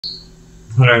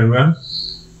Hello everyone,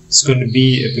 it's going to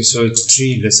be episode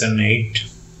 3, lesson 8.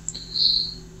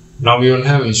 Now we will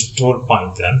have installed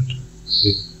Python.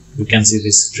 You can see the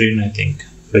screen, I think.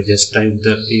 If I just type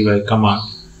the py command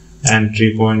and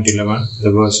 3.11,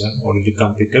 the version already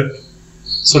completed.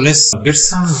 So let's get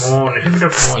some little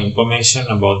bit more information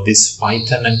about this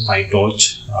Python and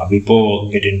PyTorch before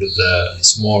we get into the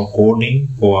small coding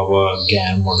for our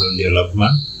GAN model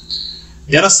development.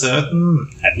 There are certain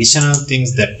additional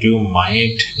things that you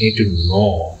might need to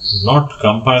know, not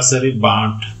compulsory,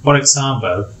 but for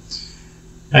example,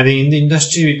 I think in the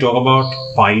industry we talk about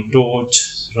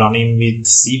PyTorch running with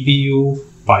CPU,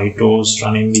 PyTorch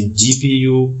running with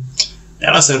GPU. There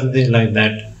are certain things like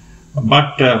that.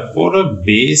 But for a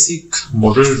basic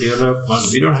model development,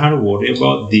 we don't have to worry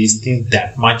about these things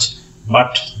that much,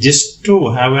 but just to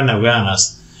have an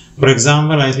awareness. For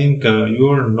example, I think you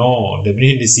all know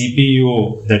definitely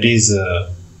CPU, that is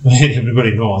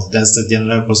everybody knows, that's the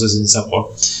general processing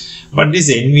support. But this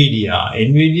NVIDIA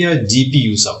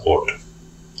GPU support,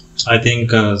 I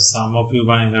think some of you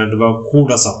might have heard about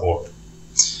CUDA support.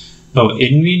 So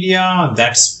NVIDIA,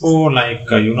 that's for like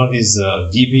this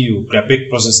GPU graphic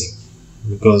processing,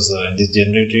 because in this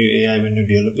generative AI, when you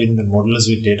developing the models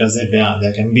with dataset,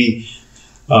 there can be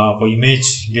for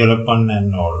image development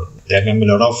and all. There can be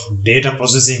a lot of data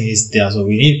processing is there, so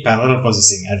we need parallel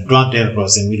processing, advanced data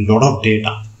processing with a lot of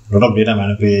data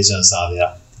manipulations are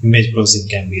there. Image processing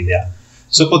can be there.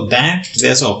 So for that,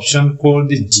 there's an option called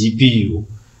the GPU.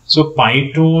 So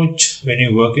PyTorch, when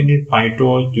you work in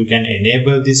PyTorch, you can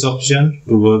enable this option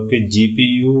to work with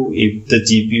GPU if the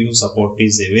GPU support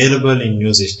is available in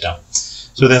your system.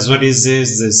 So that's what it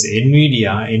says, this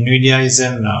NVIDIA. NVIDIA is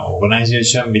an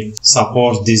organization which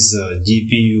supports these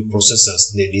GPU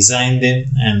processors. They design them,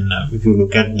 and if you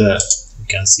look at you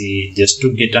can see, just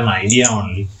to get an idea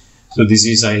only. So this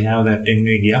is, I have that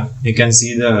NVIDIA. You can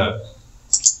see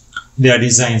their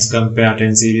designs compared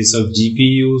 10 series of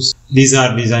GPUs. These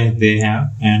are designs they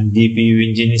have, and GPU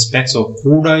engine specs. So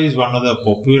CUDA is one of the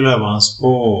popular ones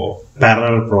for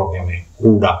parallel programming.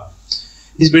 CUDA.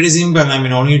 It's pretty simple. I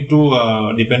mean, only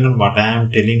to depend on what I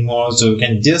am telling also, you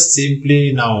can just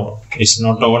simply, now it's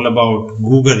not all about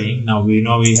Googling. Now we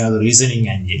know we have the reasoning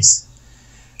engines.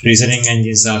 Reasoning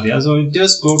engines are there. So you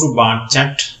just go to Bart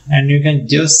chat and you can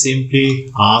just simply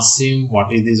ask him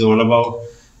what is this all about.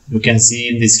 You can see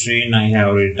in the screen, I have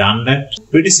already done that.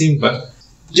 Pretty simple.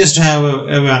 Just have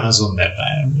awareness on that.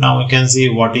 Now you can see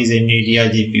what is NVIDIA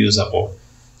GPU support.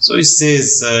 So it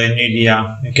says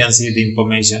NVIDIA, you can see the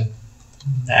information.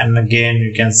 And again,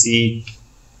 you can see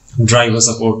driver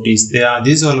support is there.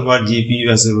 This is all about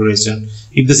GPU acceleration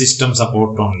if the system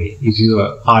support only, if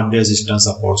your hardware system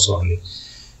supports only.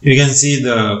 You can see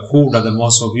the CUDA, the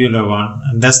most popular one,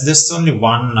 and that's just only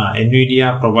one.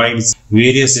 NVIDIA provides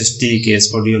various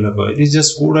SDKs for developers. It is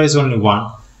just CUDA is only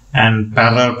one, and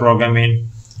parallel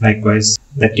programming likewise.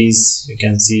 That is, you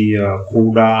can see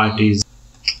CUDA.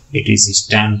 It is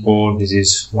stand for, this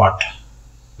is what,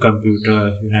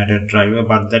 Computer United Driver,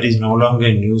 but that is no longer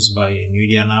in use by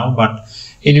NVIDIA now. But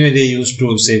anyway, they used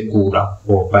to say CUDA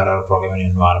for parallel programming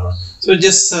environment. So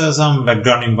just some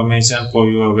background information for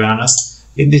your awareness.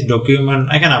 In this document,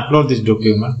 I can upload this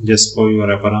document just for your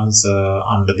reference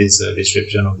under this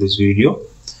description of this video.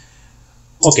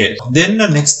 Okay, then the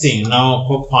next thing, now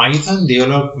for Python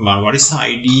development, what is the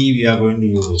IDE we are going to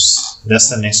use?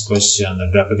 That's the next question, the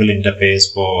graphical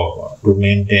interface to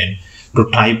maintain, to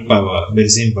type our, very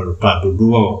simple, to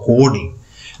do our coding.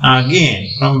 Again,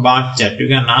 from Bart chat, you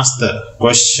can ask the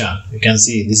question. You can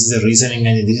see this is a reasoning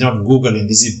engine. This is not Googling,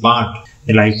 this is Bart.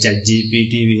 Like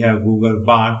ChatGPT, we have Google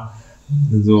Bart.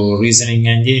 The reasoning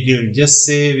engine, it will just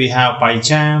say we have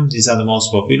PyCharm. These are the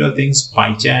most popular things,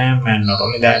 PyCharm, and not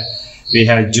only that, we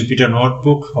have Jupyter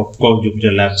Notebook, of course,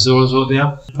 Jupyter Labs also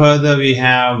there. Further, we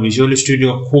have Visual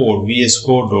Studio Code, VS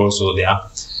Code also there.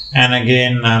 And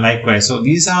again, likewise, so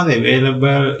these are the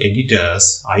available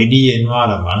editors, IDE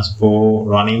environments for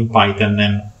running Python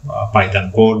and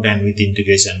Python code, and with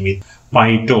integration with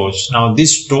PyTorch. Now,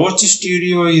 this Torch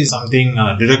Studio is something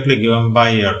directly given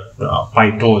by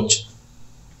PyTorch.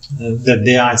 That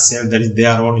they are self, that is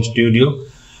their own studio.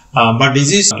 But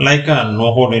this is like a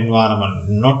no-code environment.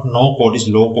 Not no-code, is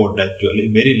low-code actually.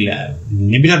 Very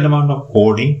limited amount of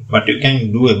coding, but you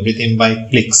can do everything by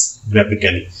clicks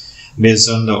graphically. Based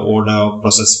on the order of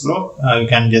process flow, you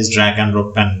can just drag and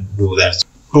drop and do that.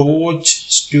 Torch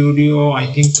Studio, I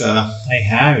think I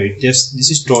have it. Just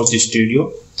this is Torch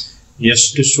Studio.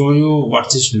 Just to show you what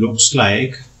this looks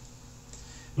like.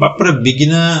 But for a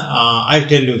beginner, I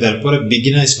tell you that for a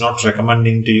beginner, it's not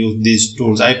recommending to use these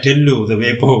tools. I tell you the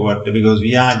way forward, because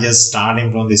we are just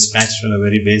starting from the scratch,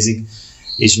 very basic.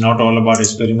 It's not all about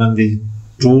experimenting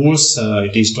tools.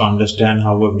 It is to understand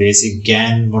how a basic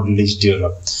GAN model is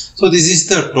developed. So this is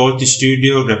the Torch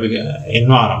Studio graphic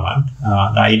environment,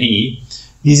 the IDE.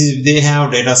 They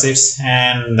have data sets,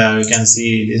 and you can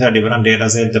see these are different data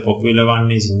sets. The popular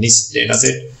one is NIST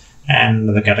dataset, and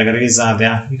the categories are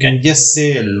there. You can just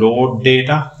say load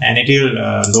data, and it will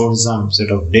load some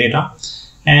set of data,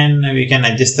 and we can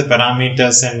adjust the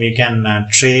parameters, and we can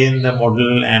train the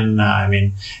model, and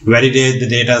validate the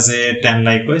data set, and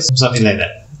likewise something like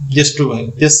that, just to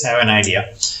have an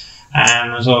idea.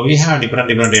 And so we have different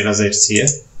data sets here.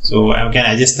 So I can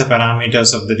adjust the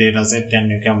parameters of the data set,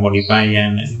 and you can modify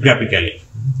and graphically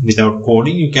without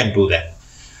coding you can do that.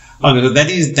 Okay, so that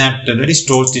is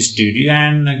Torch Studio,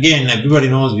 and again everybody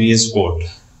knows VS Code.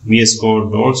 VS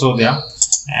Code also there,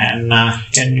 and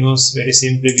can use very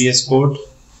simply VS Code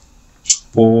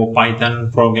for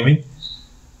Python programming.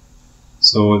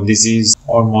 So this is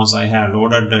almost, I have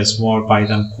loaded a small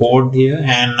Python code here,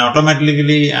 and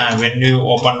automatically when you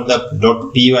open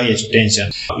the .py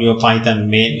extension, your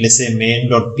Python main, let's say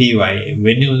main.py,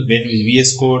 when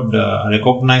VS Code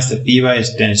recognize the py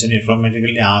extension, it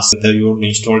automatically asks whether you want to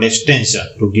install extension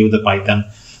to give the Python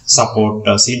support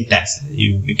syntax.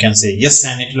 You can say yes,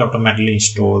 and it will automatically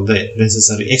install the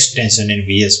necessary extension in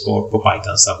VS Code for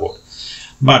Python support.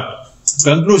 But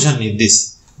conclusion is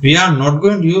this: we are not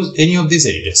going to use any of these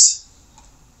editors.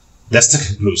 That's the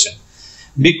conclusion.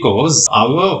 Because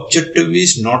our objective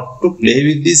is not to play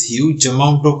with this huge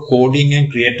amount of coding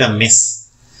and create a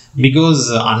mess.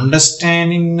 Because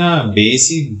understanding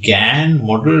basic GAN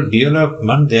model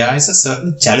development, there is a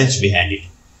certain challenge behind it.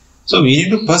 So we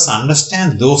need to first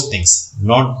understand those things,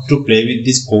 not to play with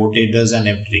these code editors and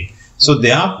everything. So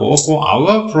therefore, for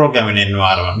our programming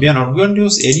environment, we are not going to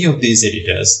use any of these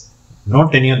editors.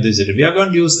 Not any of these. We are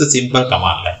going to use the simple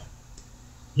command line.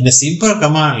 In a simple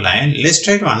command line, let's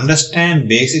try to understand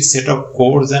basic set of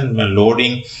codes and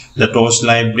loading the Torch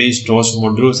libraries, Torch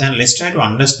modules, and let's try to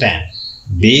understand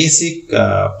basic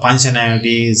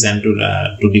functionalities and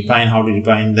to define how to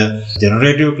define the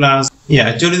generative class. Yeah,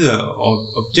 actually the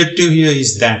objective here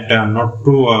is that not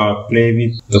to play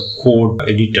with the code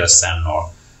editors and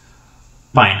all.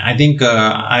 Fine. I think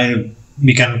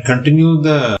we can continue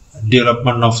the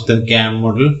development of the GAN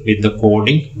model with the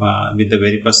coding, with the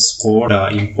very first code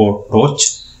import Torch.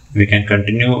 We can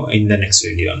continue in the next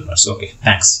video onwards. Okay,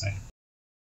 thanks.